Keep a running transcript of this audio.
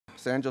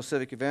San Angelo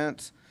Civic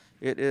Events.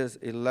 It is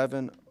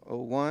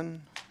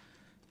 11:01.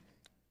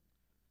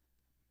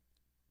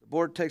 The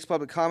board takes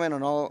public comment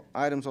on all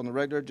items on the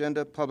regular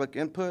agenda. Public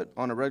input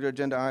on a regular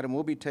agenda item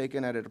will be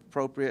taken at an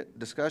appropriate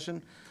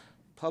discussion.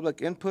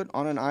 Public input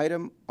on an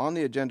item on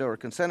the agenda or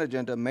consent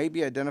agenda may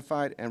be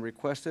identified and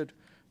requested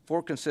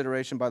for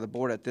consideration by the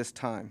board at this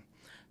time.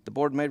 The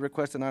board may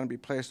request an item be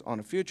placed on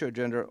a future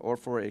agenda or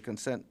for a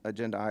consent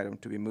agenda item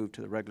to be moved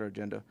to the regular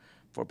agenda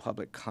for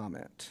public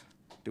comment.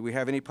 Do we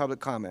have any public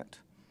comment?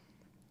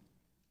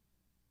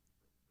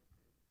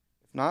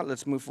 If not,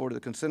 let's move forward to the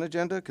consent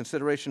agenda.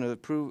 Consideration of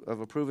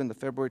approving the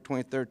February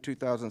 23rd,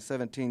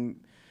 2017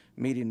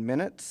 meeting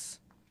minutes.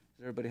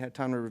 Has everybody had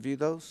time to review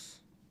those?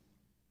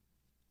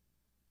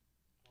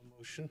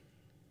 Motion.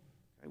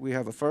 We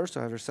have a first.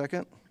 I have a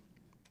second.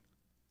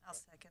 I'll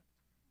second.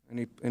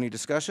 Any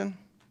discussion?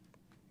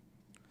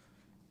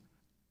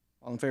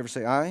 All in favor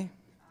say aye.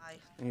 Aye.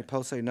 Any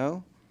opposed say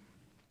no.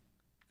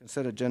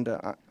 Consent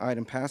agenda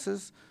item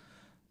passes.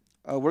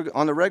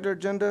 On the regular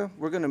agenda,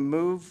 we're going to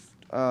move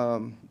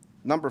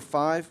number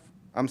 4,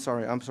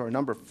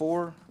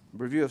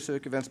 review of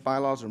civic events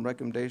bylaws and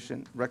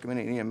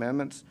recommending any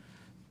amendments,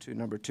 to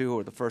number 2,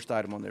 or the first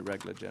item on the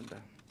regular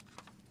agenda.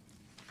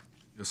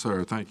 Yes,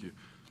 sir. Thank you.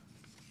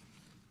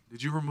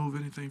 Did you remove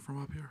anything from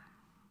up here?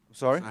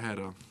 Sorry?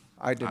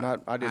 I did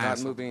not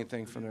move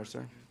anything from there, sir.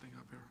 Anything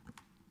up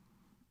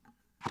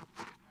here?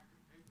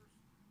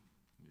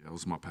 Yeah, it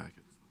was my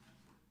packet.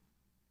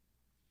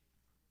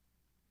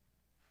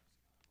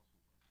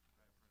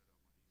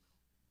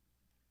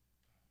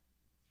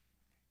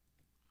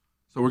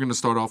 So we're going to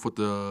start off with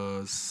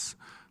the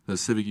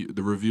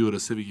review of the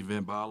civic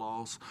event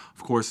bylaws.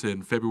 Of course,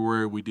 in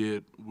February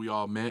we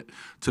all met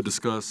to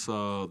discuss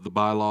the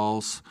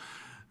bylaws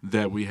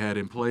that we had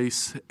in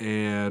place,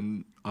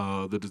 and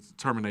the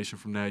determination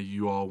from that,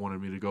 you all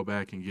wanted me to go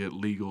back and get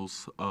legal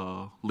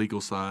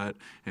side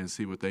and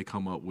see what they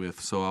come up with.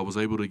 So I was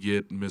able to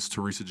get Ms.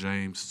 Teresa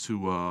James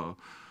to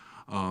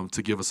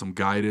give us some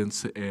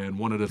guidance, and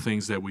one of the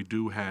things that we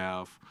do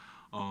have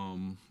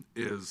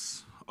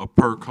is a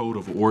per code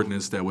of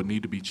ordinance that would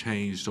need to be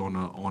changed on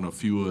a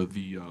few of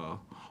the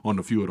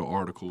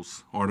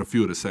articles, or on a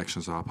few of the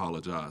sections. I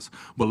apologize.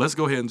 But let's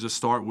go ahead and just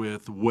start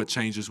with what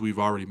changes we've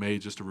already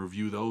made, just to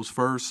review those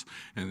first,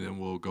 and then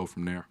we'll go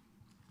from there.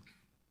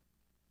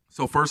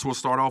 So first, we'll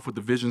start off with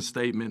the vision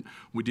statement.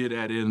 We did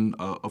add in,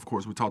 of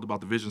course, we talked about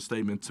the vision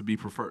statement to be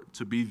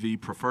the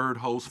preferred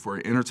host for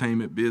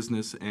entertainment,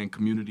 business, and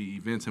community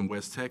events in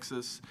West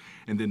Texas.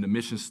 And then the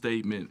mission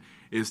statement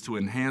is to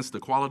enhance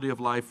the quality of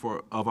life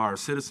of our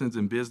citizens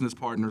and business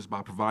partners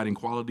by providing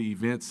quality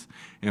events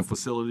and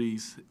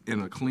facilities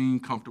in a clean,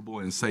 comfortable,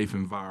 and safe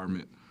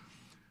environment.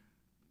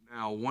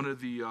 Now, one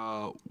of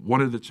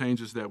the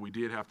changes that we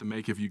did have to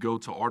make, if you go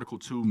to Article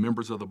 2,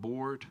 members of the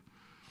board,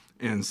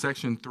 in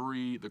Section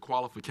 3, the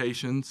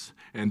qualifications,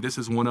 and this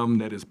is one of them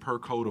that is per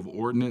code of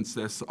ordinance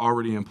that's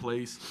already in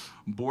place.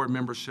 Board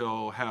members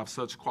shall have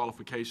such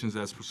qualifications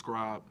as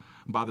prescribed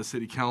by the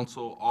City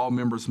Council. All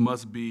members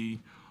must be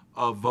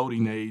of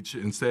voting age.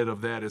 Instead of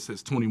that, it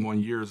says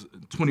 21 years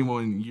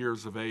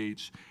of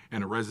age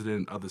and a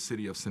resident of the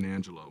City of San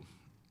Angelo.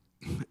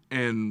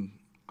 And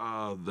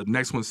the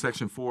next one,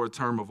 Section 4,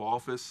 term of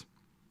office.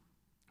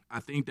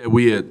 I think that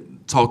we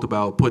had talked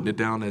about putting it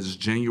down as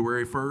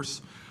January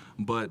 1st.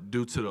 But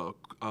due to the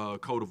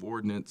code of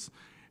ordinance,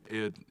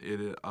 it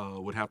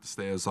would have to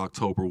stay as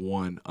October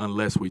 1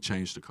 unless we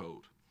change the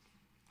code.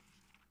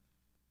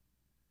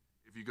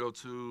 If you go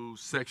to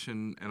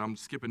section, and I'm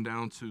skipping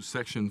down to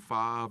Section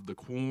 5, the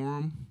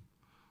quorum,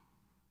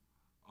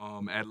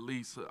 at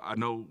least, I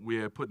know we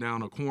had put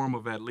down a quorum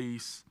of at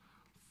least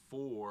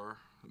 4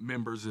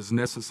 members is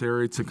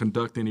necessary to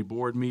conduct any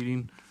board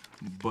meeting,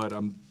 but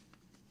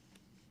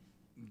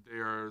they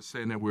are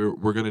saying that we're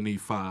going to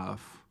need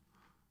 5.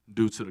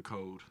 Due to the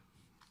code.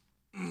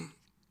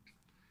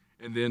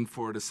 And then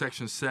for the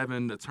Section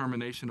 7, the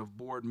termination of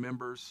board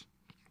members,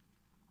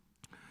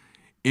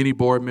 any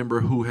board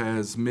member who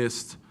has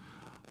missed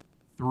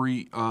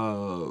 4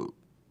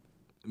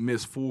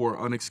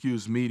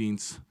 unexcused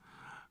meetings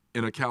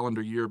in a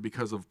calendar year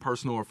because of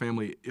personal or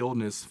family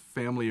illness,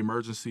 family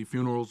emergency,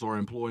 funerals, or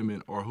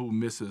employment, or who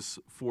misses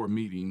 4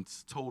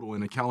 meetings total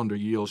in a calendar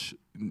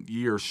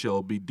year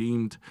shall be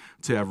deemed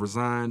to have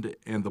resigned,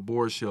 and the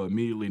board shall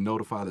immediately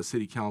notify the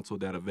City Council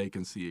that a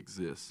vacancy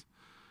exists.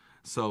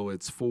 So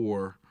it's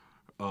 4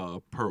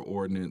 per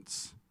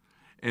ordinance.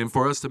 And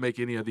for us to make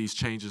any of these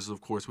changes,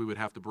 of course, we would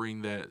have to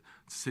bring that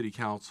to City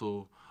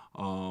Council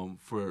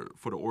for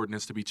the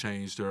ordinance to be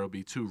changed. There will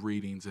be 2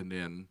 readings, and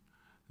then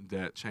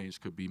that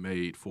change could be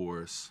made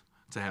for us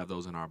to have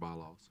those in our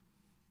bylaws.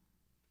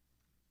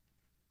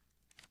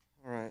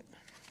 All right.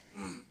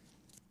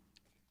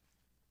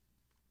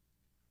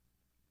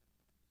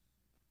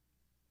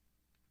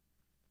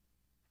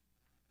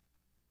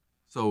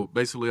 So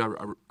basically,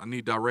 I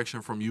need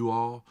direction from you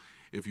all.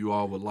 If you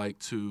all would like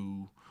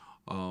to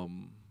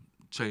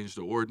change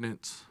the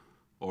ordinance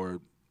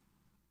or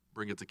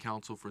bring it to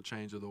council for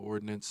change of the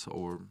ordinance,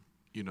 or,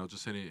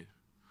 just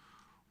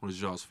what is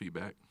y'all's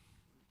feedback?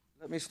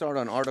 Let me start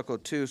on Article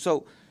 2.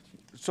 So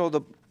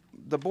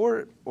the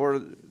board or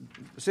the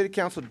city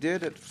council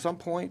did at some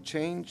point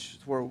change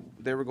where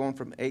they were going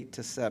from 8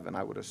 to 7,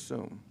 I would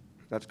assume.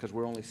 That's because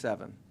we're only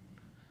 7.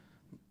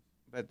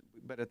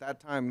 But at that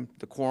time,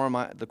 the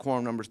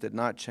quorum numbers did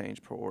not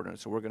change per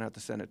ordinance, so we're going to have to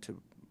send it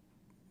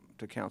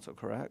to council,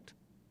 correct?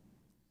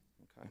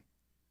 Okay.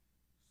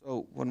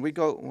 So when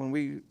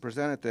we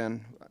present it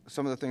then,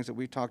 some of the things that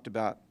we talked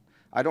about,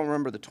 I don't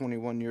remember the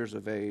 21 years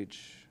of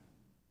age.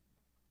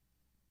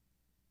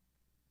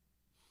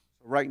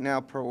 So right now,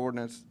 per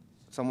ordinance,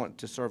 someone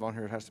to serve on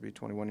here has to be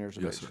 21 years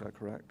of Yes, age, sir. is that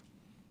correct?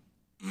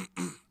 Is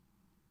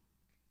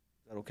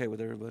that okay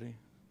with everybody?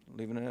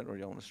 Leaving it, or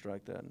y'all want to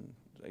strike that in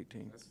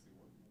 18? Okay.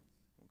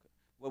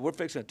 Well, we're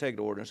fixing to take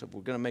the ordinance. If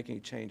we're going to make any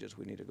changes,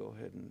 we need to go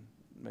ahead and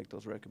make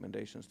those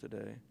recommendations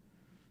today.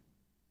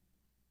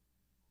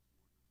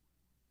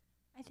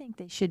 I think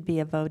they should be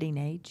a voting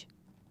age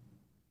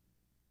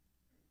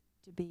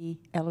to be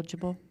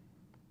eligible.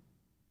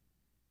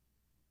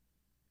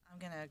 I'm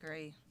going to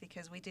agree,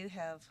 because we do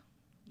have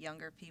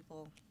younger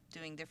people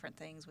doing different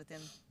things within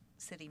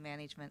city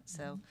management,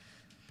 so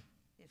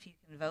if you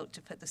can vote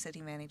to put the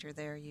city manager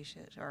there, you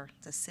should, or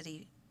the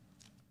city,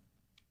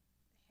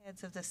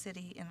 heads of the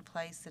city in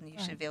place, then you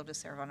should be able to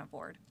serve on a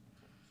board.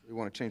 We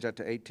want to change that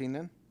to 18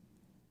 then?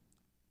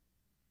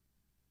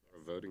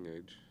 A voting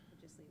age.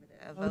 Just leave it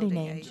at a Voting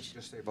voting age. age.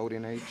 Just say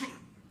voting age?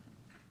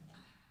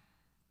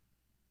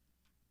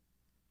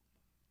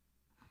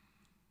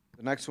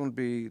 The next one would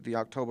be the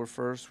October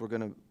 1st. We're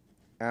going to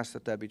ask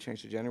that be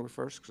changed to January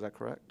 1st. Is that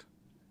correct?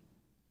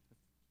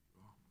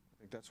 I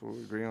think that's what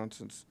we agree on,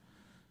 since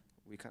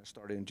we kind of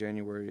started in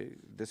January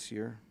this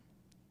year.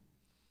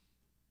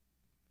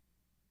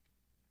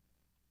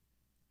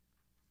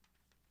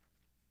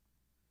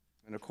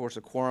 And of course,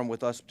 a quorum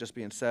with us just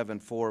being 7,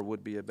 4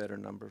 would be a better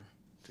number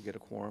to get a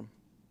quorum.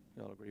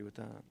 Y'all agree with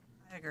that?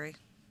 I agree.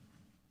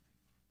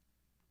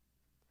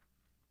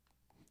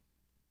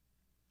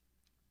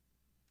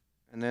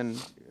 And then,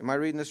 am I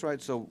reading this right?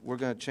 So we're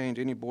going to change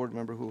any board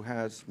member who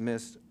has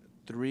missed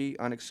 3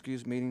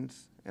 unexcused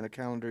meetings in a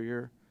calendar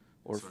year,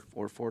 or Yes, sir.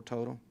 or 4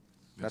 total?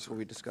 Yes, That's sir. what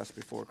we discussed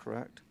before,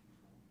 correct?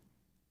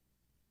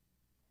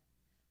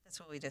 That's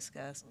what we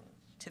discussed.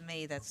 To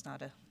me, that's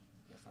not a,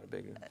 That's not a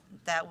big,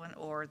 that one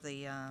or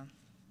the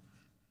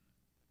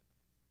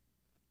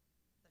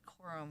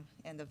quorum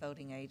and the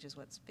voting age is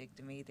what's big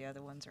to me. The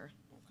other ones are,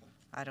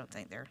 I don't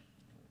think they're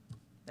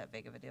that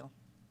big of a deal.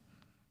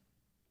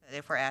 But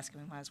if we're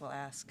asking, we might as well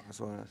ask. that's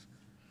what I asked.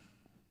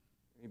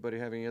 Anybody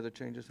have any other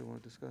changes they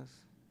want to discuss?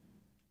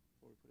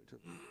 Before we put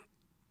it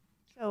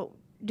to- So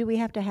do we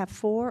have to have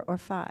 4 or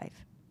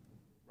 5?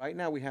 Right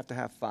now, we have to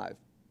have 5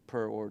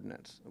 per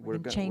ordinance. We're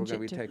can going change to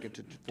it be to- taking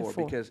to to 4,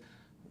 4. because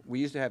we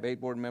used to have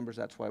 8 board members,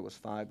 that's why it was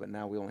 5, but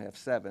now we only have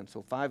 7.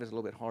 So 5 is a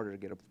little bit harder to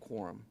get a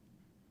quorum.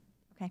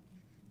 Okay.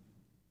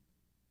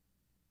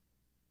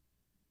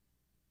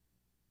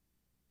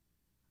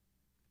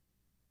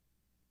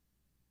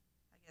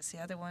 I guess the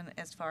other one,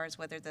 as far as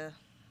whether the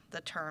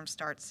term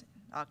starts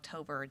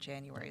October or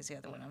January, is the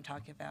other one I'm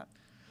talking about.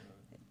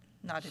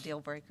 Not a deal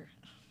breaker.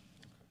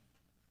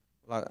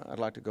 Well, I'd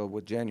like to go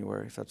with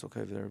January, if that's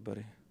okay with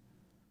everybody.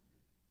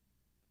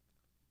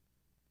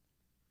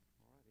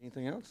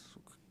 Anything else?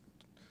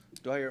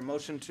 Do I hear a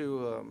motion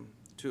to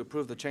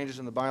approve the changes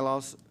in the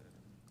bylaws?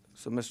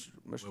 So, Mr.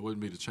 It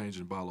wouldn't be the change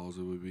in bylaws,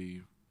 it would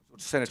be,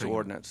 Send it to Taking it.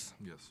 ordinance.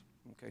 yes.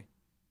 Okay.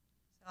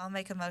 So I'll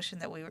make a motion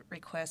that we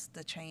request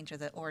the change of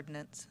the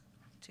ordinance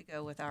to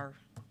go with our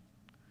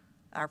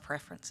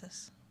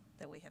preferences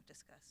that we have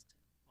discussed.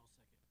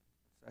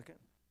 Second.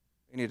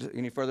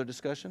 Any further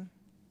discussion?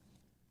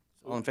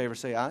 All in favor,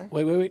 say aye.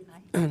 Wait.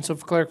 So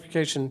for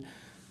clarification,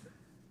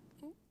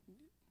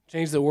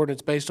 change the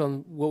ordinance based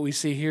on what we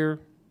see here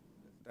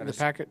in the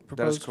packet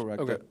That is proposed?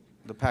 correct. Okay.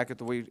 The packet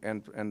that we,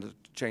 and the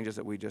changes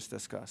that we just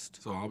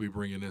discussed. So I'll be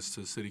bringing this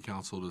to city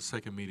council, the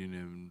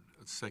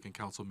second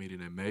council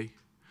meeting in May.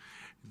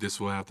 This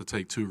will have to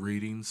take 2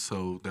 readings,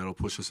 so that'll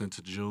push us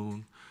into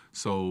June.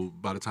 So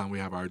by the time we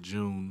have our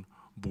June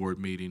board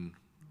meeting,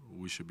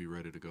 we should be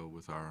ready to go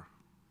with our,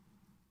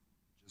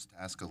 Just to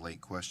ask a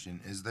late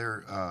question, is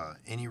there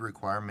any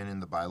requirement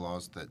in the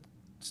bylaws that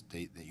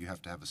state that you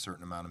have to have a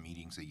certain amount of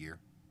meetings a year?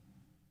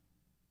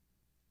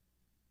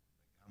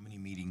 How many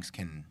meetings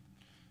can,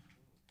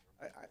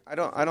 I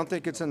don't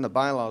think it's in the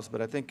bylaws,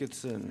 but I think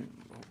it's in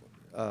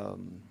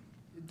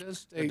It does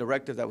the state,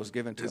 directive that was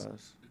given to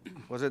us.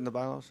 Was it in the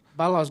bylaws?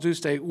 bylaws do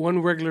state 1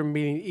 regular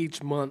meeting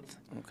each month.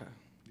 Okay.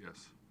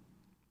 yes.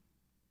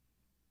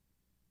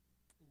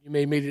 You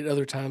may meet at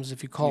other times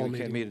if you call a We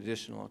can't meeting. meet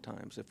additional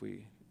times if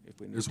we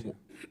need There's to.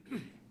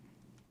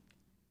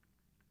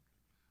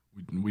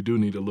 We do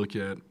need to look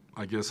at,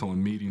 I guess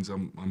on meetings,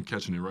 I'm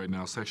catching it right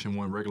now, section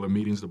 1, regular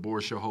meetings, the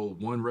board shall hold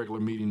 1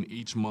 regular meeting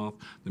each month.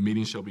 The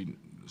meeting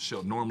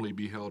shall normally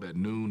be held at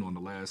noon on the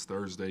last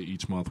Thursday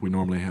each month. We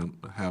normally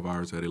have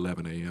ours at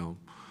 11 a.m.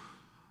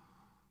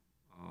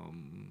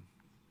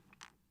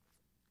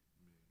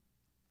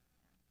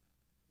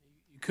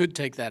 You could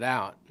take that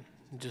out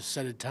and just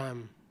set a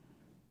time.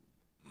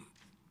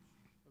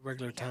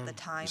 Regular take out the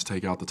time. time Just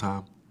take out the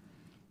time.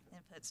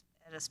 and put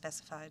at a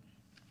specified.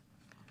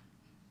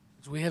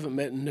 'Cause we haven't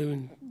met in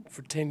noon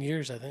for 10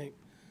 years, I think.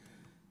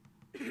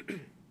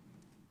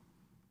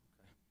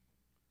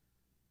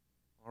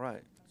 All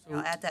right. I'll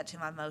add that to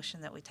my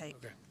motion that we take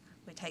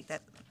Okay.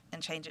 that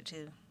and change it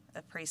to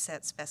a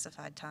preset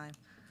specified time,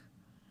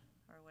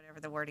 or whatever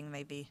the wording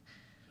may be.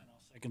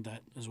 Second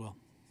that as well.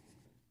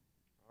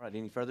 All right,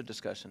 any further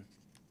discussion?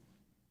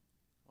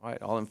 All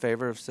right, all in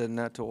favor of sending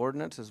that to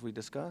ordinance as we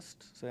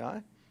discussed, say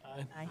aye.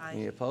 Aye. Aye.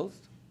 Any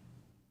opposed?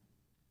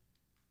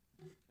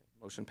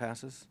 Motion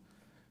passes.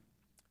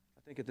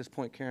 I think at this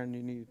point, Karen,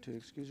 you need to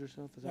excuse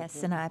yourself, is that correct?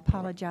 Yes, and I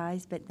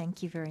apologize, but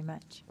thank you very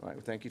much. All right,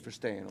 well, thank you for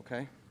staying,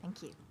 okay?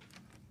 Thank you.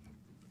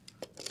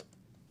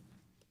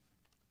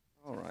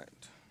 All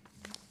right.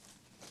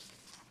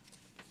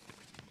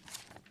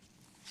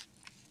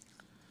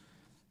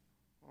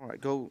 All right,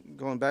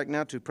 going back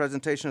now to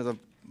presentation of the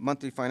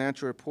monthly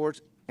financial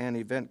reports and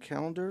event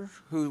calendar.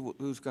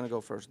 Who's going to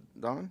go first?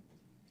 Don?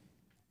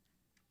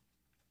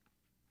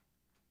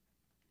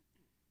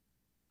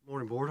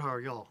 Morning, Board. How are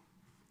y'all?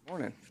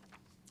 Morning.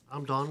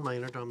 I'm Don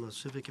Maynard. I'm the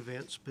Civic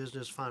Events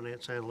Business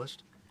Finance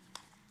Analyst.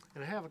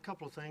 And I have a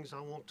couple of things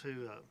I want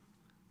to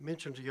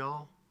mention to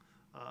y'all.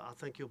 I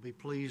think you'll be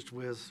pleased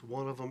with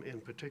one of them in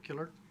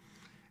particular.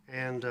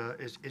 And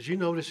as you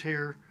notice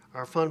here,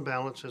 our fund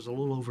balance is a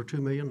little over $2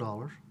 million.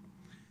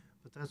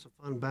 But that's a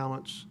fund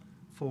balance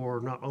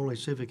for not only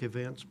Civic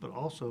Events, but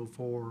also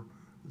for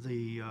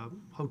the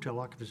hotel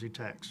occupancy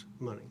tax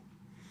money.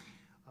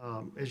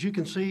 As you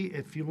can see,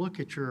 if you look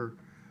at your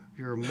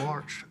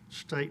March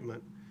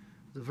statement,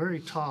 the very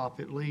top,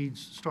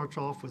 starts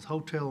off with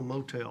hotel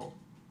motel,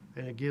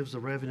 and it gives the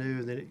revenue,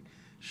 and then it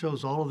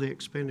shows all of the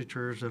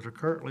expenditures that are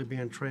currently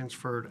being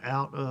transferred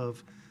out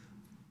of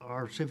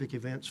our Civic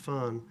Events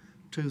Fund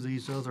to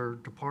these other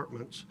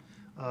departments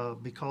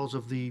because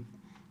of the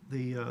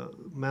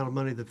amount of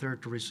money that they're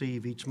to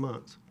receive each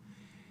month.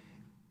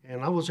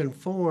 And I was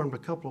informed a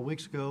couple of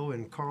weeks ago,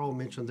 and Carl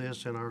mentioned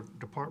this in our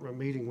department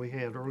meeting we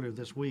had earlier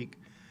this week,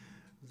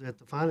 that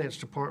the finance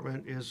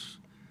department is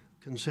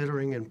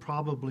considering and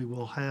probably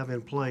will have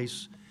in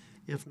place,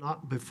 if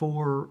not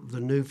before the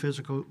new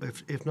fiscal,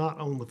 if not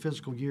on the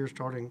fiscal year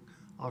starting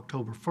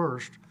October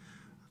 1st,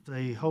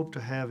 they hope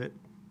to have it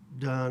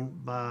done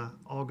by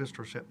August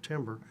or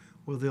September,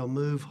 where they'll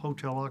move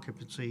hotel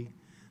occupancy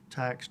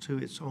tax to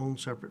its own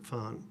separate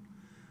fund,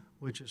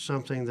 which is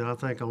something that I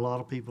think a lot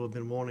of people have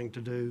been wanting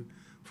to do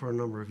for a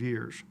number of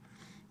years.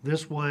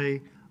 This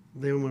way,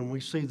 then when we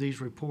see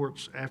these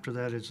reports after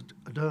that is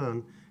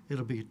done,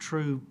 it'll be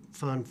true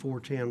Fund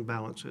 410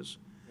 balances.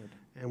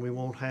 And we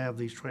won't have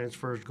these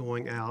transfers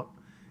going out,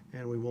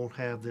 and we won't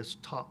have this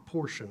top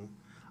portion.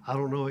 I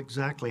don't know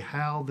exactly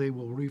how they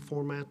will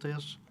reformat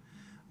this,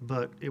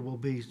 but it will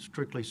be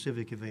strictly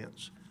Civic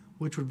Events,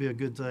 which would be a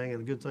good thing,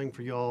 and a good thing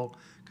for y'all,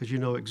 because you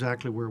know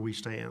exactly where we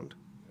stand.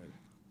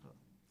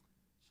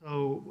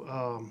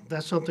 So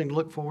that's something to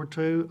look forward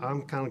to.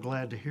 I'm kind of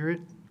glad to hear it,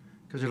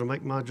 because it'll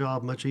make my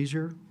job much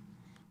easier.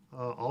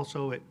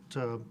 Also, I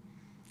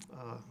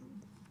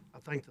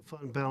think the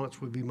fund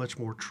balance would be much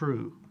more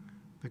true,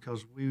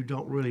 because we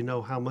don't really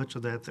know how much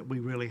of that we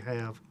really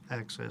have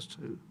access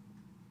to.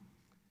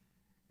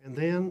 And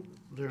then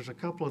there's a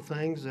couple of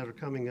things that are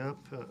coming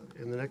up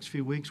in the next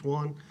few weeks.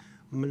 One,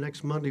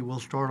 next Monday, we'll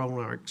start on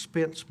our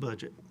expense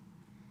budget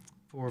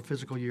for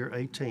fiscal year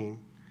 18.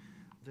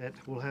 That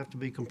will have to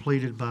be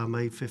completed by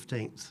May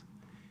 15th.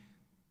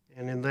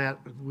 And in that,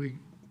 we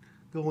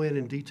go in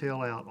and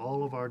detail out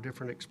all of our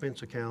different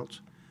expense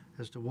accounts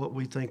as to what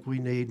we think we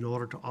need in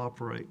order to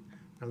operate.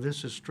 Now,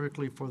 this is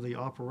strictly for the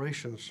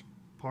operations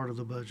part of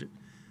the budget,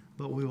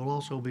 but we will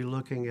also be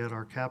looking at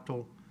our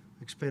capital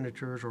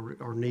expenditures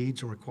or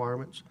needs and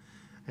requirements,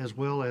 as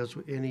well as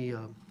any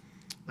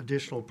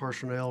additional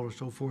personnel or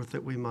so forth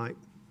that we might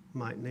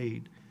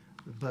need.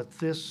 But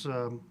this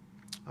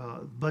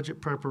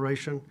budget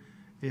preparation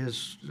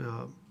is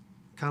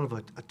kind of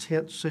a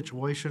tense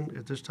situation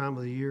at this time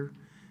of the year,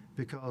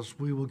 because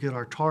we will get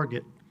our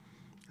target,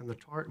 and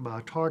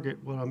by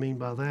target, what I mean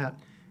by that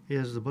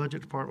is the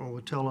budget department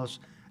will tell us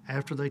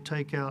after they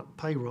take out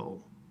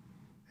payroll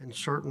and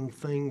certain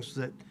things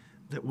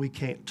that we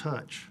can't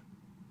touch.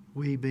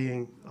 We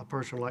being a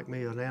person like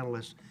me, an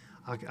analyst,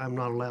 I'm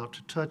not allowed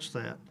to touch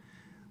that.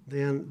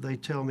 Then they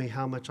tell me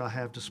how much I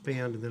have to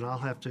spend, and then I'll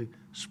have to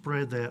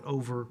spread that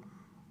over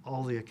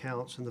all the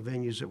accounts and the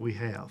venues that we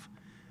have.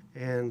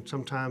 And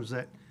sometimes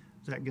that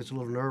gets a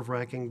little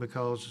nerve-wracking,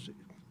 because,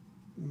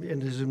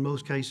 and as in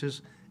most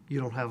cases, you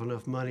don't have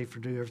enough money to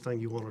do everything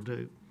you want to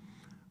do.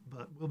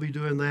 But we'll be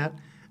doing that,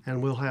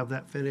 and we'll have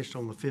that finished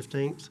on the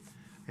 15th.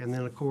 And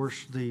then, of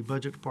course, the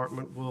budget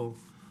department will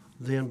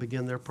then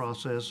begin their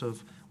process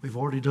of, we've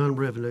already done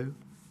revenue.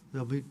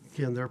 They'll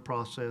begin their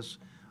process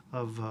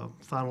of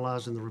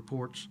finalizing the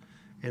reports,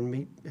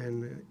 and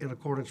in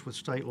accordance with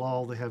state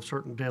law, they have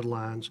certain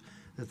deadlines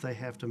that they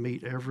have to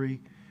meet every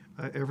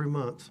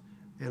month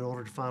in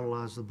order to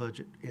finalize the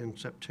budget in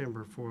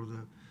September for the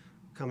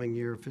coming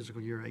year,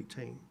 fiscal year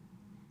 18.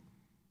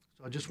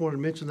 So I just wanted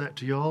to mention that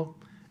to y'all.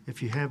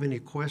 If you have any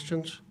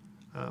questions,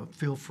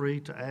 feel free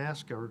to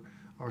ask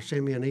or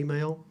send me an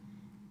email.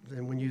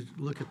 And when you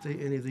look at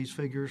any of these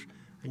figures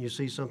and you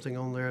see something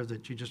on there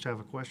that you just have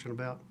a question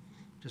about,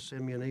 just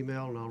send me an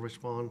email and I'll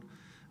respond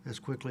as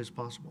quickly as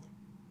possible.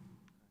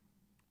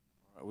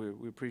 All right,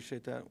 we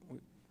appreciate that. I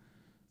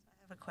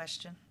have a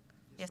question.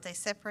 If they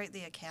separate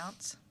the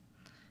accounts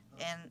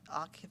and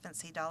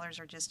occupancy dollars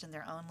are just in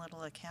their own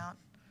little account,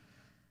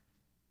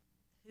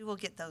 who will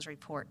get those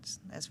reports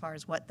as far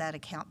as what that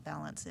account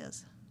balance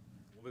is?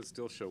 Will it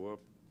still show up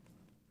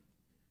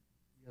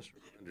Yes, sir.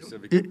 under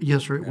Civic?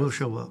 Yes, sir, it will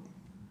show up.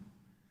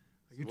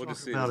 Are you We'll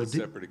just see talking it about as a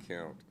a separate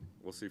account.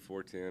 We'll see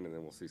 410, and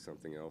then we'll see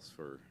something else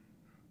for,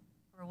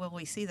 Or will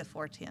we see the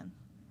 410?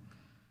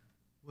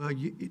 Well,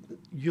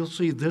 you'll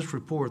see this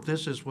report.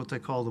 This is what they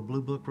call the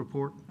Blue Book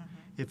report.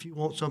 If you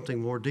want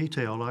something more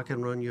detailed, I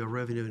can run you a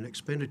revenue and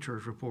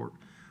expenditures report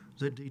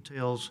that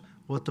details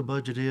what the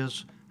budget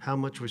is, how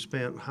much we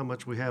spent, how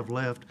much we have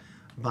left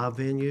by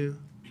venue,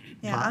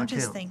 Yeah, by I'm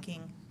just account.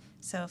 thinking,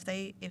 so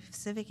if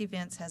Civic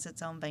Events has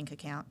its own bank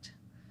account,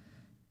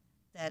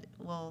 that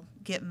will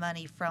get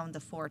money from the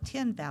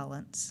 410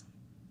 balance.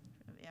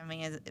 I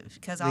mean,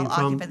 because all mean,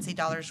 from- occupancy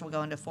dollars will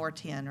go into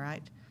 410,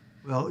 right?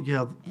 Well,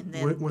 yeah, And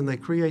then- when they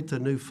create the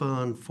new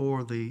fund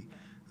for the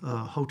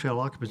hotel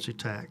occupancy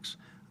tax,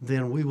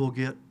 then we will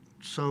get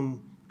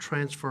some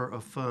transfer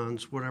of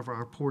funds, whatever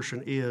our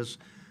portion is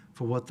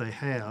for what they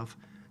have,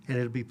 and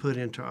it'll be put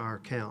into our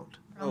account.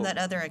 From that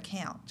other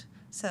account.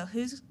 So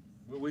who's,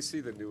 will we see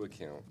the new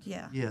account?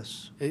 yeah.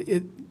 Yes.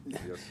 Yes.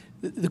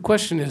 The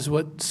question is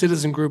what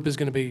citizen group is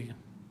going to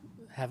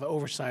have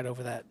oversight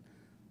over that,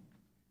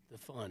 the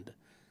fund.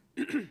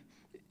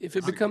 If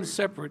it becomes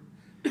separate,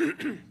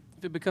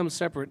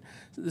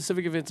 the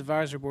Civic Events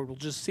Advisory Board will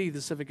just see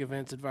the Civic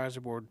Events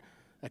Advisory Board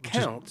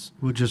accounts.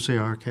 We'll just see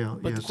our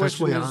account, But yes. the That's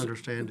the question way I is,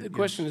 understand it. the yes.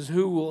 question is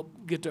who will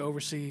get to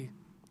oversee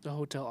the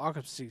hotel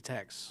occupancy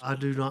tax? I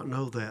do not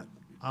know that.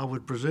 I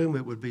would presume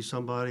it would be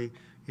somebody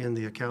in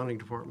the accounting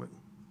department.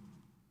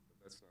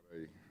 That's not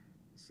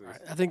a Right,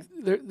 citizen. I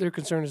think their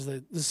concern is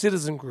the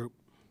citizen group.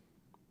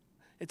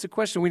 It's a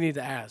question we need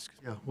to ask.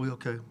 Yeah,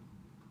 okay. We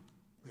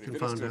If can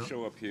it'll find still out.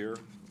 show up here,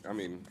 I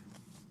mean,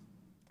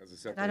 as a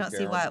separate I don't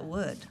account. see why it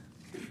would.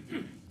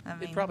 I It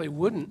mean, probably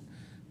wouldn't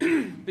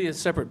be a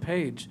separate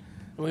page.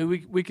 I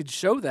mean, we could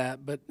show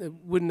that, but it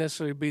wouldn't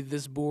necessarily be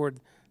this board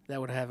that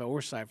would have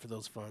oversight for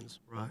those funds.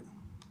 Right.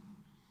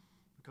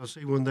 Because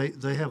see, when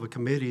they have a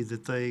committee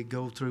that they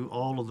go through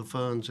all of the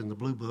funds in the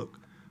Blue Book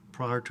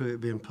prior to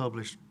it being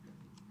published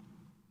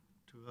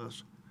to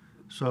us.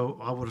 So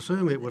I would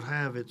assume it would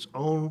have its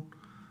own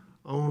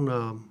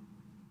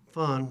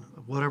fund,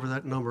 whatever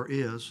that number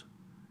is,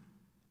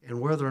 and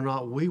whether or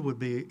not we would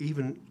be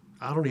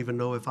I don't even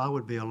know if I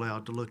would be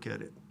allowed to look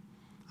at it.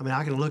 I mean,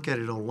 I can look at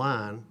it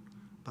online,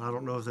 but I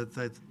don't know that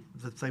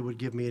they would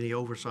give me any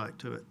oversight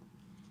to it.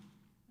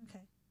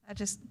 okay.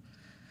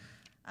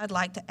 I'd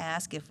like to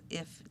ask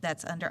if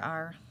that's under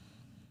our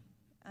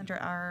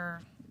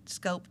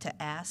scope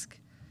to ask.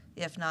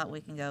 If not,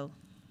 we can go.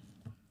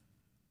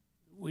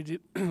 We do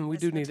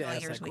This need to hotel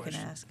ask yours that we can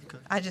question. ask.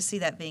 I just see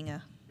that being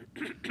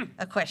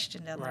a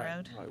question down the Right.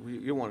 road. All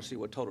right, you want to see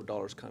what total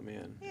dollars come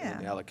in Yeah.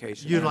 and the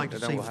allocation. You'd and like to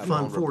then see we'll have our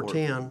own Fund report.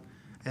 410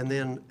 and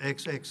then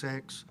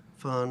XXX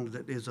fund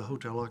that is a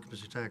hotel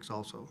occupancy tax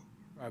also.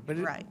 Right, but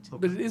Right.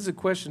 but it is a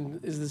question,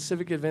 is the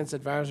Civic Events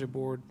Advisory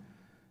Board,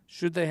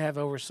 should they have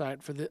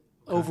oversight for the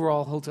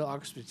overall hotel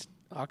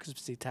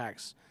occupancy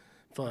tax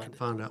fund?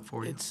 Find out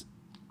for you.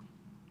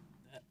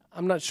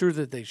 I'm not sure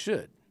that they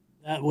should.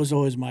 That was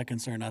always my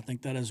concern. I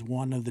think that is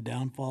one of the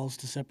downfalls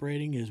to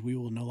separating is we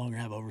will no longer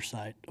have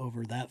oversight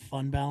over that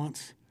fund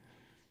balance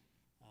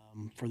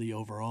for the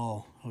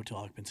overall hotel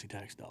occupancy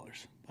tax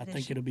dollars. I But it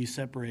think should- it'll be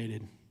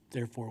separated,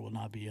 therefore will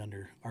not be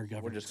under our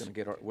governance.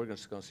 We're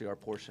just going to see our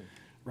portion.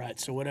 Right,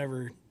 so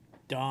whatever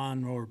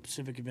Don or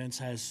Civic Events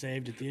has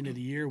saved at the end of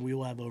the year, we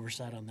will have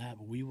oversight on that,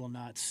 but we will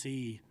not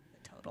see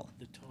Total.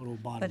 the total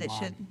bottom But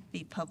line. it should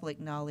be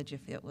public knowledge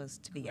if it was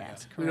to be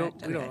asked, We correct?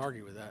 don't Okay.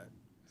 argue with that.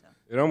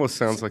 It almost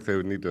sounds like they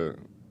would need to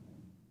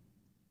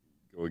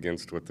go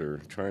against what they're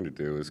trying to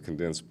do, is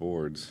condense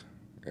boards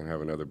and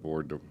have another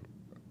board to,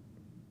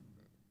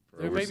 for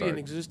There may be an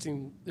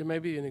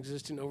oversight.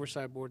 existing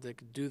oversight board that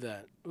could do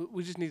that.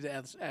 We just need to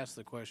ask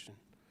the question.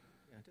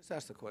 Yeah, just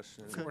ask the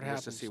question, See what just to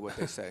happens. see what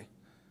they say. And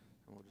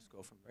we'll just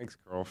go from there. Thanks,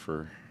 Carl,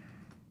 for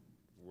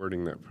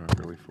wording that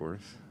properly for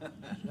us.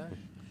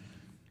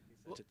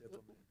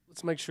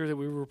 Let's make sure that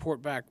we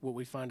report back what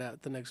we find out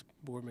at the next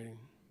board meeting.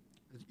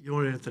 You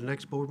want it at the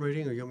next board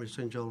meeting, or you want me to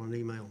send y'all an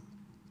email?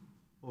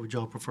 What would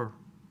y'all prefer?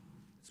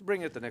 Let's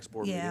bring it at the next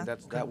board Yeah.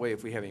 meeting. That way,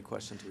 if we have any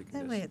questions, we can That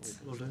just. way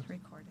it's Will do.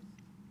 recorded.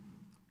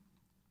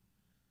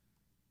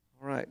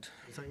 All right.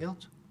 Anything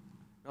else?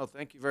 No,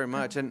 thank you very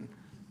much. And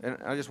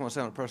I just want to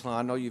say on a personal,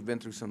 I know you've been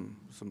through some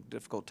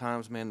difficult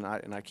times, man,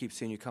 and I keep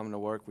seeing you coming to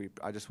work.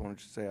 I just wanted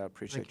to say I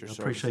appreciate Thank your you. I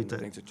service appreciate and the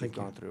that. things that you've Thank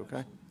you. gone through,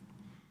 okay?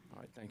 All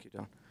right, thank you,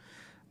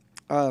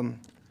 Don.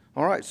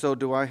 All right, so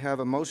do I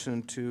have a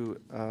motion to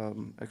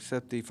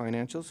accept the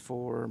financials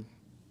for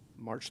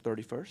March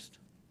 31st?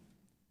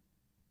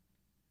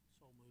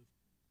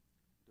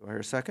 Do I hear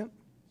a second?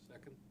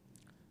 Second.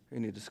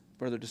 Any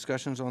further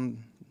discussions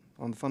on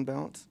the fund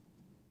balance?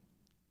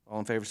 All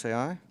in favor say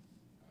aye.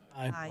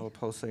 Aye. All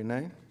opposed say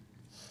nay.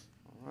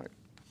 All right.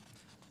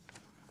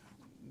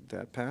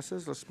 That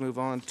passes. Let's move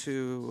on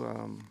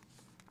to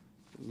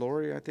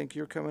Lori, I think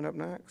you're coming up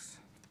next.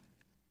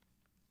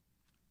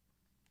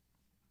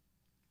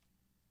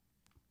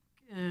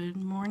 Good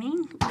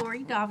morning,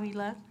 Lori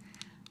Davila.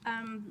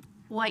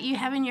 What you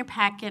have in your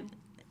packet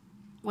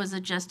was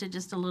adjusted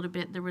just a little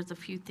bit. There was a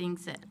few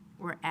things that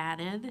were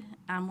added.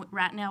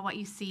 Right now, what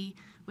you see,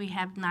 we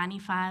have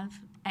 95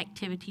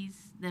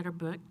 activities that are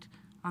booked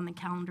on the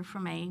calendar for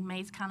May.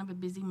 May's kind of a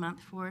busy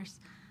month for us.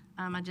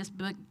 I just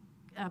booked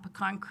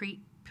Pecan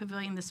Creek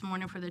Pavilion this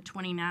morning for the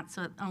 29th,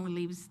 so it only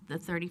leaves the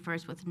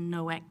 31st with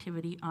no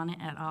activity on it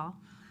at all.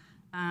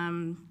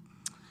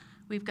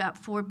 We've got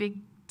 4 big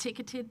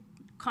ticketed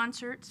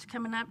concerts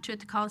coming up, 2 at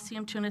the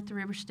Coliseum, 2 at the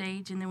River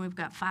Stage, and then we've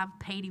got 5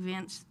 paid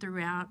events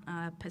throughout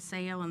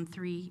Paseo and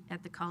 3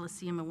 at the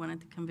Coliseum and 1 at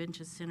the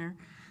Convention Center.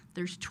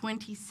 There's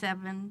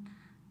 27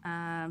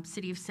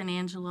 City of San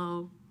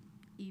Angelo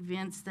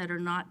events that are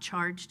not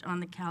charged on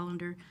the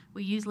calendar.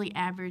 We usually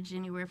average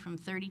anywhere from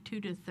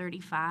 32 to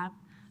 35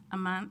 a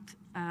month.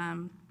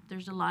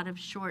 There's a lot of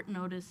short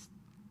notice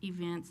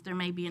events. There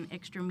may be an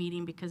extra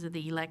meeting because of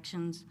the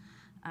elections,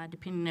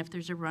 depending if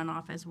there's a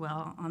runoff as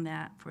well on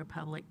that for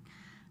public.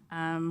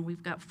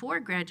 We've got 4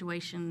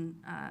 graduation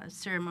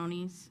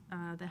ceremonies.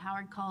 The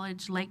Howard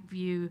College,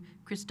 Lakeview,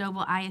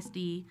 Cristobal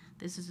ISD,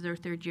 this is their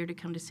 3rd year to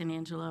come to San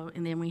Angelo.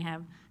 And then we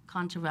have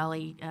Concho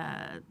Valley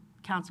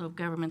Council of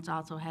Governments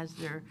also has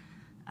their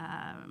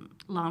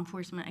Law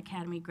Enforcement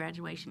Academy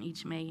graduation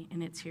each May,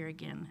 and it's here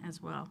again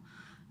as well.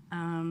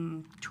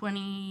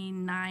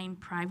 29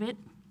 private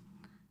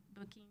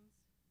bookings.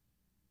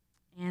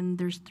 And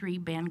there's 3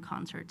 band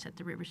concerts at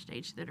the River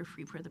Stage that are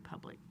free for the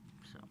public.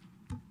 So,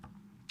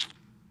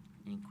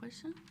 any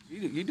questions?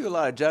 You do a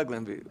lot of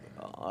juggling. We do,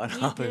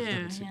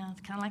 yeah. It's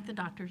kind of like the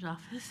doctor's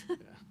office.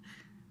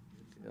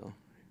 All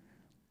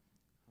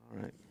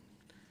right.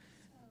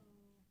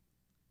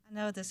 I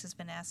know this has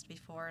been asked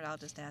before, and I'll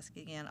just ask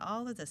again.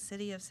 All of the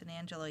City of San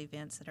Angelo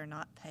events that are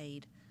not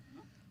paid,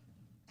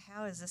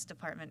 how is this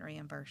department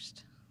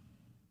reimbursed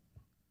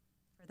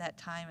for that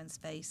time and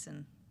space?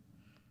 And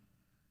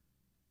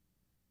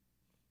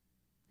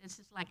It's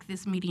just like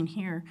this meeting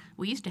here.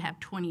 We used to have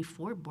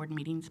 24 board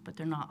meetings, but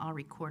they're not all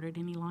recorded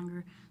any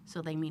longer,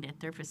 so they meet at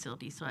their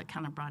facility, so it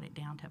kind of brought it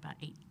down to about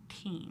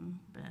 18.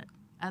 But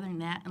other than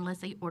that, unless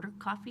they order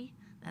coffee,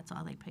 that's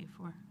all they pay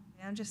for.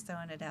 I'm just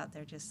throwing it out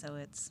there just so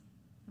it's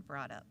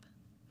brought up.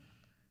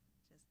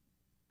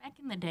 Back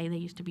in the day, they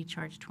used to be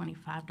charged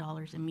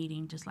 $25 a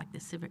meeting, just like the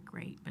Civic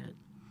rate, but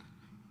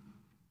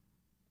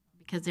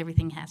because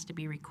everything has to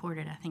be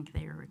recorded, I think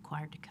they are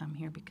required to come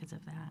here because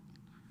of that.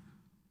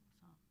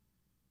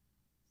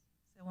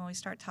 So when we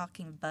start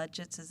talking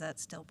budgets, is that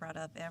still brought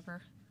up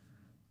ever?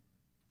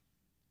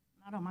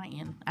 Not on my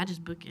end. I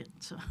just book it,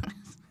 so.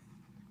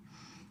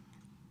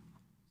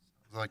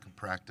 Sounds like a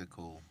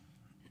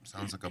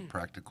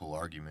practical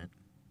argument.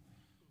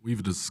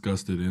 We've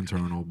discussed it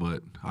internal,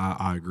 but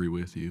I agree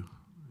with you.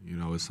 You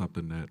know, it's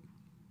something that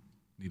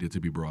needed to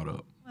be brought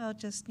up. Well,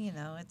 just, you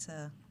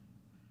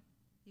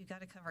got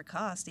to cover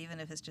cost, even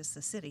if it's just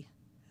the city.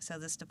 So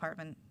this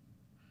department,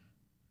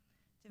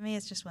 to me,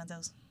 it's just one of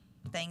those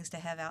things to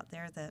have out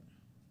there that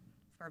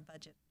for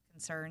budget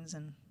concerns.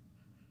 And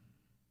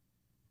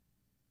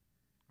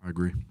I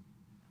agree.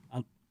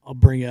 I'll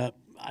bring up,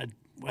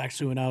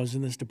 actually, when I was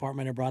in this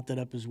department, I brought that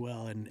up as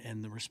well,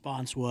 and the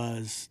response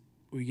was,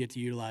 we get to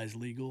utilize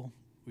legal,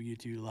 we get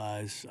to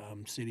utilize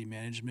city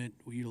management,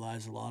 we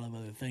utilize a lot of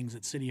other things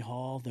at City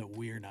Hall that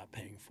we're not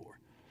paying for,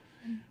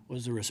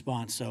 was the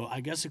response. So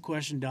I guess the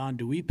question, Don,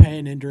 do we pay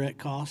an indirect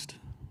cost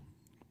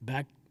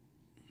back?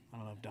 I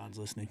don't know if Don's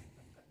listening.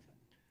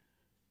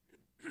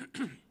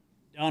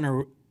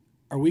 Don,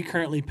 are we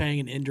currently paying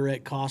an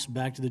indirect cost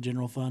back to the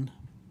general fund?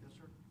 Yes,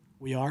 sir.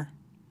 We are?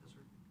 Yes,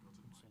 sir.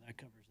 So that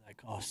covers that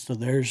cost. So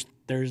there's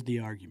the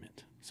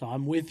argument. So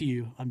I'm with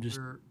you. I'm just,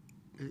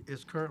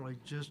 It's currently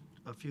just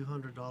a few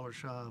 $100s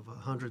shy of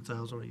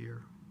 $100,000 a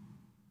year.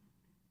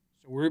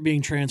 so we're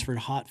being transferred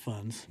hot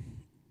funds,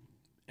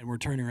 and we're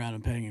turning around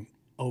and paying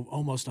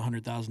almost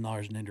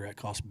 $100,000 in indirect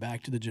costs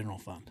back to the general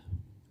fund.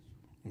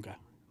 Okay.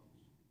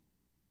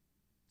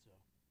 So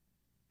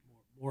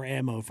more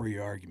ammo for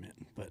your argument,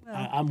 but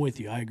Well- I'm with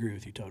you. I agree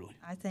with you totally.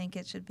 I think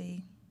it should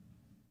be,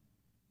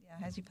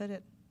 as you put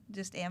it,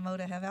 just ammo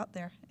to have out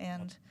there.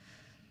 And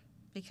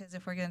because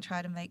if we're going to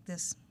try to make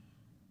this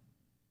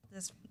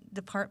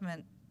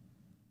department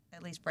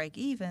at least break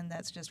even,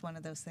 that's just one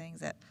of those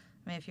things that,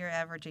 if you're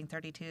averaging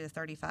 32 to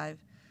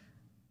 35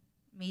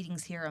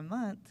 meetings here a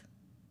month,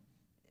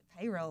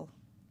 payroll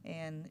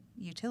and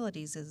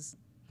utilities is,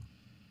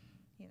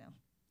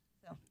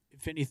 so.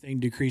 If anything,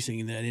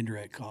 decreasing that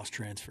indirect cost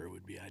transfer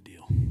would be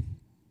ideal.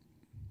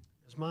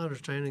 It's my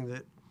understanding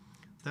that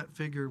that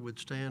figure would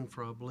stand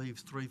for, I believe,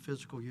 3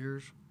 fiscal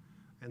years,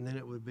 and then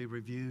it would be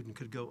reviewed and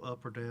could go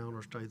up or down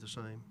or stay the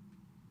same.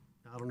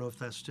 I don't know if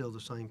that's still the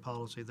same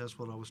policy. That's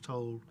what I was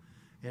told.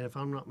 And if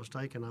I'm not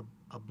mistaken,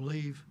 I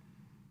believe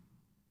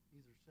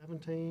either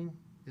 17,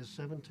 is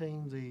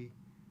 17 the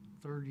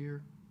third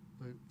year,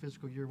 the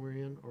fiscal year we're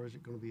in, or is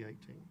it going to be 18?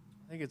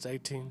 I think it's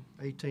 18.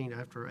 18,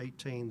 after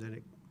 18, then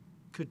it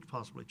could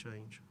possibly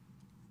change.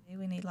 Maybe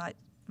we need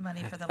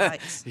money for the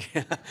lights.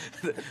 Yeah.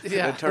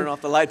 Yeah. They'll turn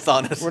off the lights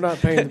on us. We're not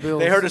paying the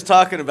bills. They heard us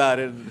talking about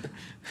it.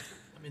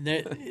 I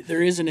mean,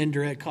 there is an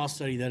indirect cost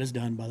study that is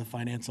done by the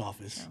finance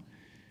office.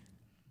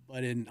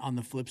 But on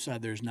the flip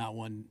side, there's not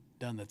one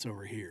done that's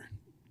over here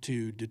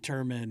to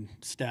determine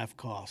staff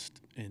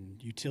cost and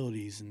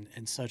utilities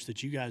and such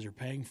that you guys are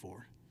paying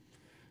for.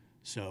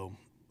 So,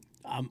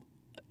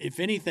 if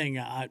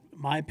anything,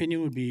 my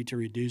opinion would be to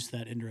reduce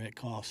that indirect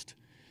cost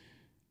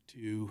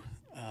to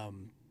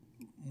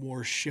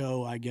more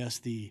show, I guess,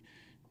 the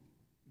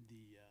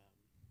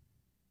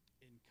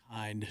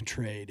in-kind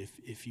trade,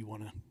 if you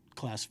want to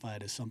classify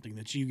it as something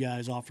that you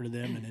guys offer to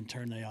them, and in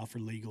turn they offer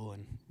legal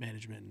and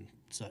management and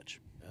such.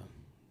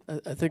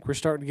 I think we're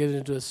starting to get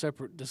into a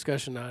separate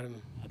discussion item.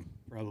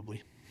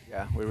 Probably.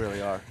 Yeah, we really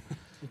are.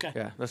 Okay.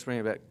 Yeah, let's bring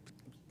it back.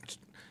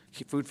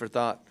 Keep food for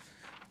thought.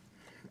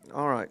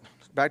 All right,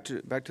 back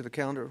to the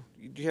calendar.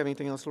 Do you have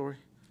anything else, Lori?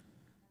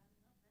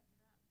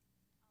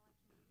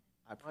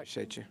 I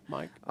appreciate you.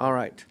 Mike? All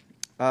right.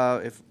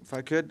 If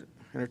I could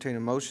entertain a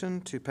motion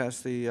to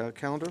pass the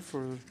calendar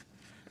for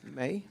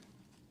May?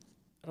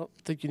 I don't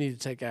think you need to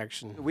take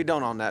action. We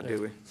don't on that,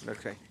 do we?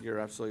 Okay, you're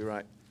absolutely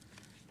right.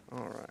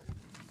 All right.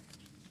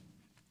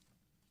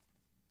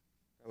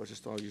 That was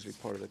just all usually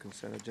part of the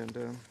consent agenda.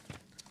 Let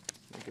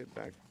me get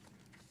back.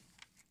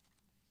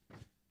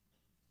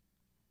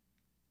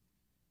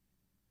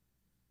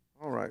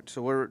 All right,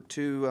 so we're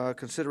to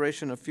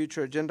consideration of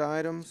future agenda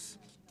items.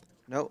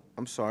 No,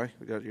 I'm sorry,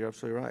 you're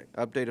absolutely right.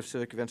 Update of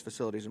civic events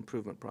facilities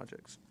improvement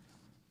projects.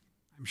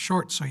 I'm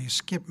short, so you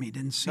skipped me,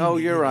 didn't see No,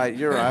 me, you're did right,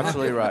 you're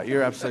absolutely right,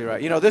 you're absolutely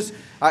right. You know, this,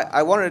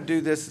 I wanted to do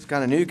this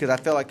kind of new because I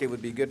felt like it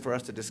would be good for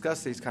us to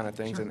discuss these kind of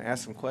things and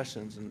ask some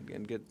questions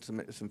and get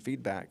some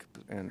feedback.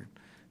 And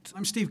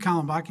I'm Steve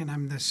Kallenbach, and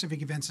I'm the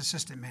Civic Events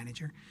Assistant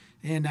Manager.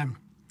 And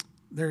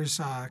there's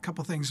a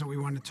couple things that we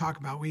wanted to talk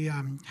about. We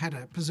had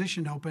a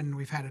position open.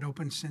 We've had it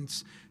open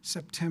since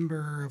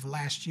September of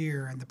last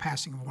year and the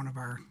passing of one of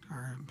our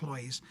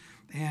employees.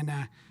 And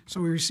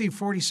so we received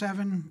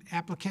 47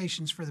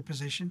 applications for the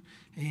position,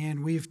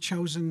 and we've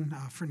chosen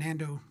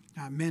Fernando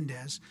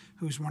Mendez,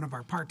 who's one of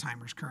our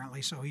part-timers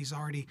currently. So he's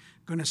already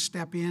going to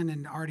step in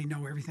and already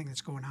know everything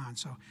that's going on.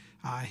 So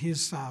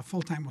his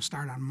full-time will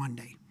start on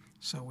Monday.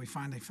 So we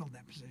finally filled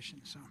that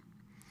position. So.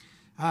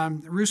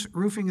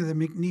 Roofing of the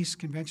McNeese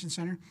Convention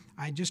Center.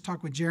 I just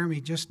talked with Jeremy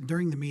just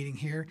during the meeting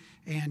here,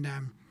 and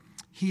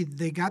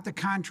they got the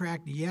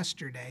contract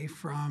yesterday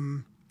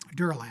from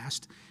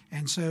Duralast,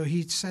 and so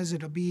he says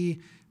it'll be,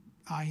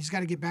 he's got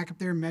to get back up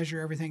there and measure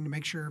everything to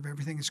make sure of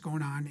everything that's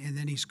going on, and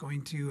then he's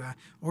going to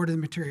order the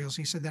materials.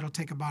 He said that'll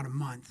take about a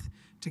month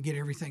to get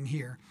everything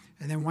here,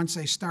 and then once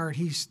they start,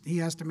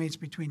 he estimates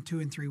between 2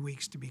 and 3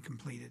 weeks to be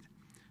completed.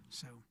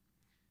 So.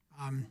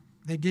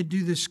 They did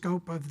do the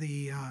scope of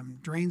the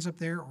drains up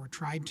there, or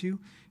tried to.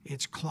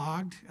 It's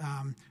clogged.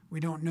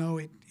 We don't know.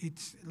 It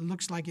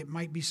looks like it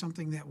might be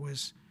something that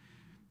was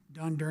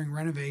done during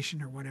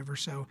renovation or whatever.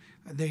 So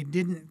they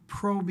didn't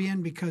probe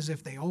in, because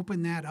if they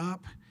open that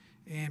up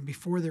and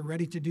before they're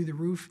ready to do the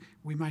roof,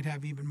 we might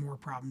have even more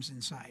problems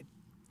inside.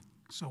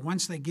 So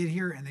once they get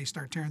here and they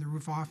start tearing the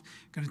roof off,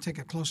 going to take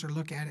a closer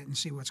look at it and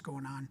see what's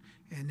going on,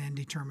 and then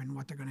determine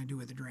what they're going to do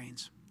with the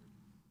drains.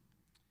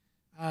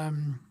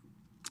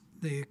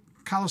 The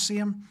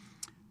Coliseum,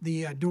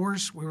 the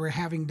doors we were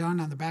having done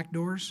on the back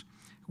doors.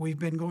 We've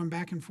been going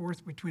back and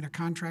forth between a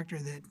contractor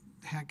that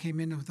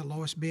came in with the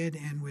lowest bid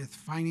and with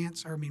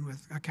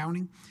with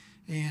accounting.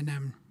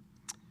 And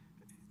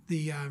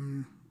the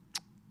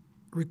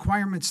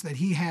requirements that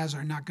he has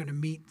are not going to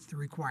meet the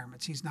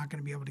requirements. He's not going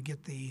to be able to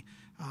get the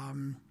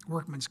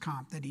workman's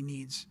comp that he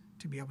needs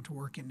to be able to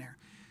work in there.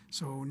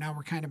 So now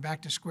we're kind of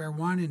back to square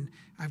one, and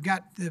I've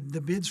got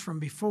the bids from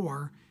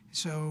before.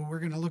 So we're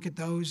going to look at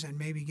those and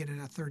maybe get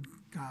a third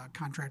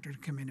contractor to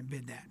come in and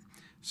bid that.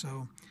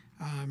 So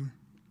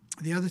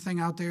the other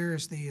thing out there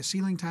is the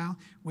ceiling tile.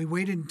 We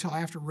waited until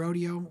after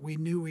rodeo. We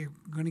knew we were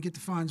going to get the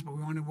funds, but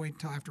we wanted to wait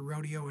until after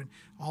rodeo and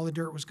all the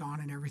dirt was gone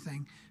and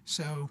everything.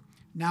 So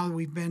now that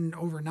we've been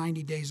over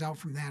 90 days out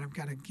from that, I've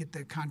got to get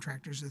the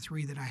contractors, the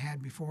 3 that I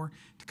had before,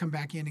 to come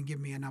back in and give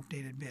me an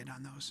updated bid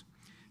on those.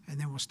 And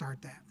then we'll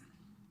start that.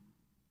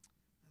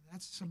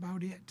 That's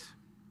about it,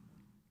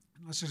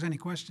 unless there's any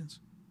questions.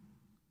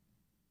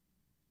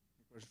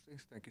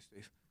 Thank you,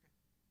 Steve.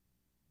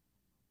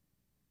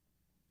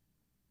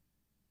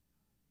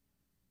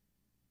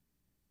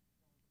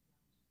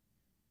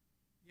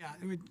 Yeah,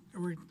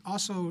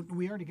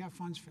 we already got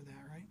funds for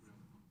that, right?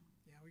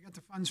 Yeah, we got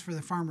the funds for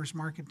the farmer's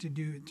market to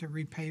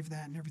repave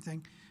that and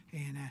everything,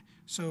 and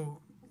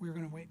so we're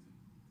going to wait.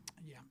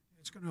 Yeah,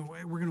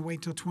 we're going to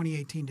wait till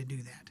 2018 to do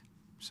that.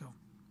 So.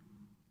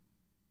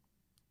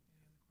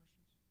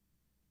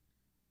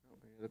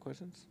 Any other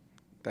questions?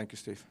 Thank you,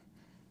 Steve.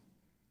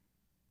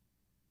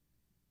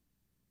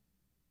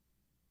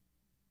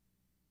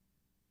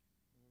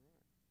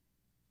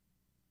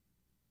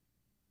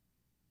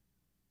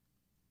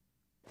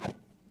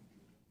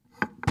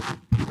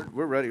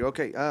 we're ready.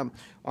 Okay,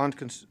 on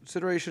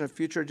consideration of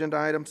future agenda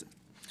items,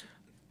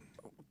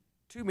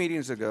 2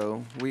 meetings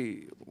ago,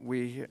 we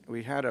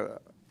had a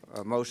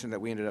motion that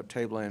we ended up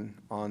tabling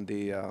on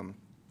the,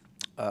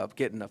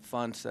 getting a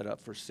fund set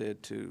up for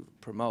Sid to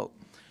promote.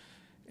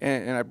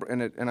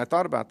 And I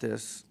thought about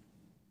this.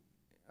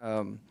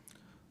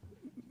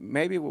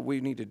 Maybe what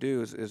we need to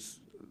do is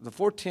the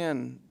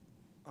 410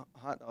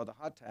 the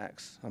hot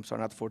tax. I'm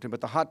sorry, not the 410,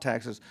 but the hot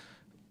taxes.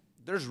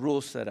 There's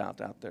rules set out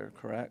there,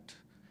 correct?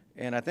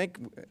 And I think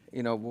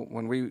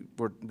when we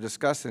were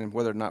discussing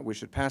whether or not we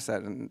should pass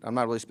that, and I'm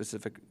not really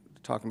specific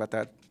talking about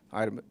that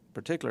item in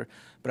particular,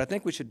 but I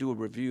think we should do a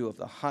review of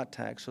the hot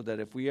tax so that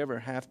if we ever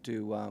have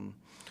to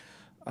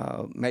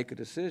make a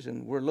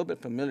decision, we're a little bit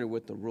familiar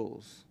with the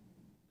rules.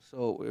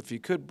 So if you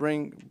could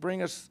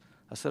bring us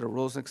a set of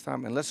rules next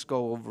time, and let's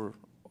go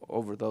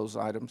over those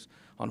items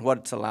on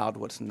what's allowed,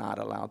 what's not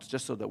allowed,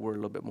 just so that we're a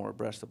little bit more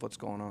abreast of what's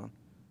going on.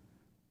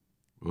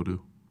 Will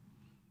do.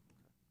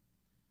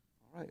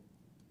 All right.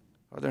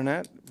 Other than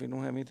that, if we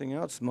don't have anything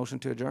else, motion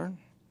to adjourn?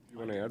 You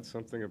want to add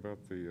something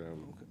about the,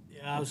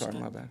 Yeah, I was, sorry,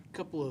 my bad. a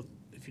couple of,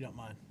 if you don't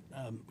mind,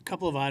 a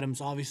couple of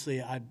items.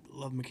 Obviously, I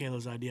love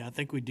Michaela's idea. I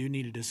think we do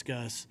need to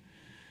discuss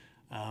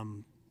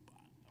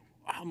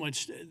how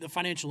much the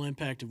financial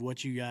impact of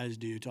what you guys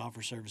do to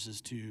offer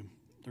services to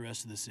the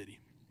rest of the city.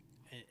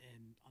 And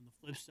on the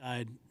flip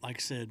side, like I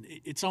said,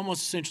 it's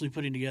almost essentially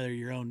putting together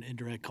your own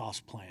indirect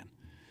cost plan.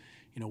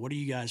 What are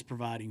you guys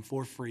providing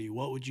for free?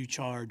 What would you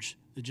charge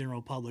the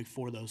general public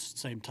for those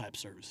same type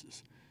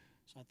services?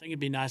 So I think it'd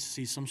be nice to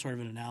see some sort of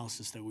an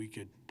analysis that we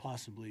could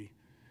possibly,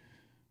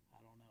 I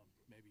don't know,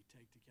 maybe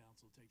take to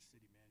council, take to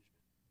city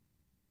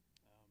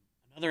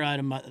management. Another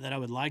item that I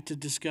would like to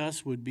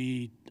discuss would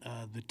be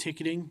the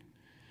ticketing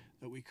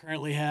that we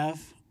currently have,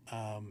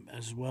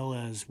 as well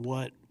as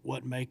what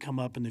may come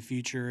up in the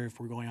future if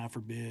we're going out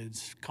for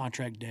bids,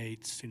 contract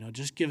dates.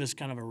 Just give us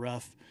kind of a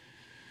rough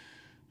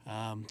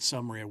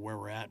summary of where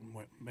we're at and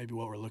maybe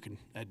what we're looking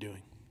at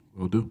doing.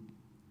 Will do.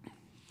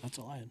 That's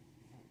all I had.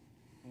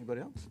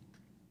 Anybody else?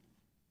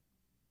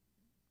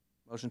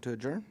 Motion to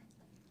adjourn?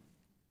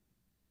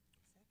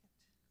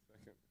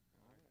 Second.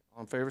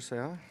 All in favor, say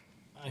aye.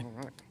 Aye. All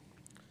right.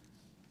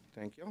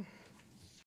 Thank you.